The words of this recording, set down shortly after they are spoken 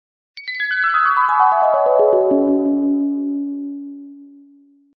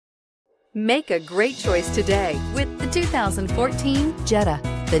Make a great choice today with the 2014 Jetta.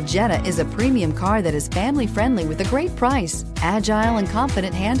 The Jetta is a premium car that is family-friendly with a great price, agile and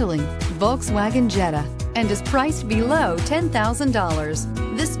confident handling. Volkswagen Jetta, and is priced below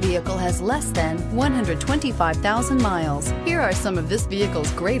 $10,000. This vehicle has less than 125,000 miles. Here are some of this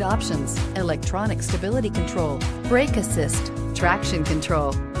vehicle's great options: electronic stability control, brake assist, traction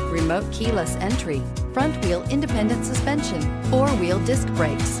control, remote keyless entry, front wheel independent suspension, 4-wheel disc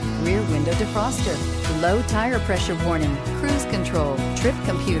brakes, rear window defroster, low tire pressure warning, cruise control, trip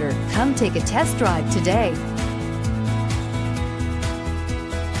computer. Come take a test drive today.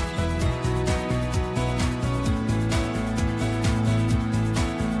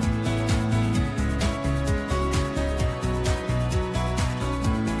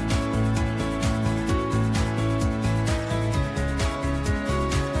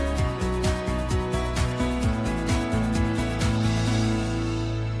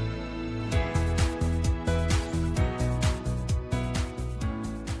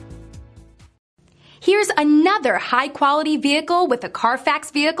 Here's another high-quality vehicle with a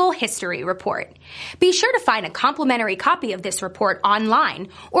Carfax Vehicle History Report. Be sure to find a complimentary copy of this report online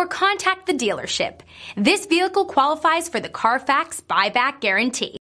or contact the dealership. This vehicle qualifies for the Carfax Buyback Guarantee.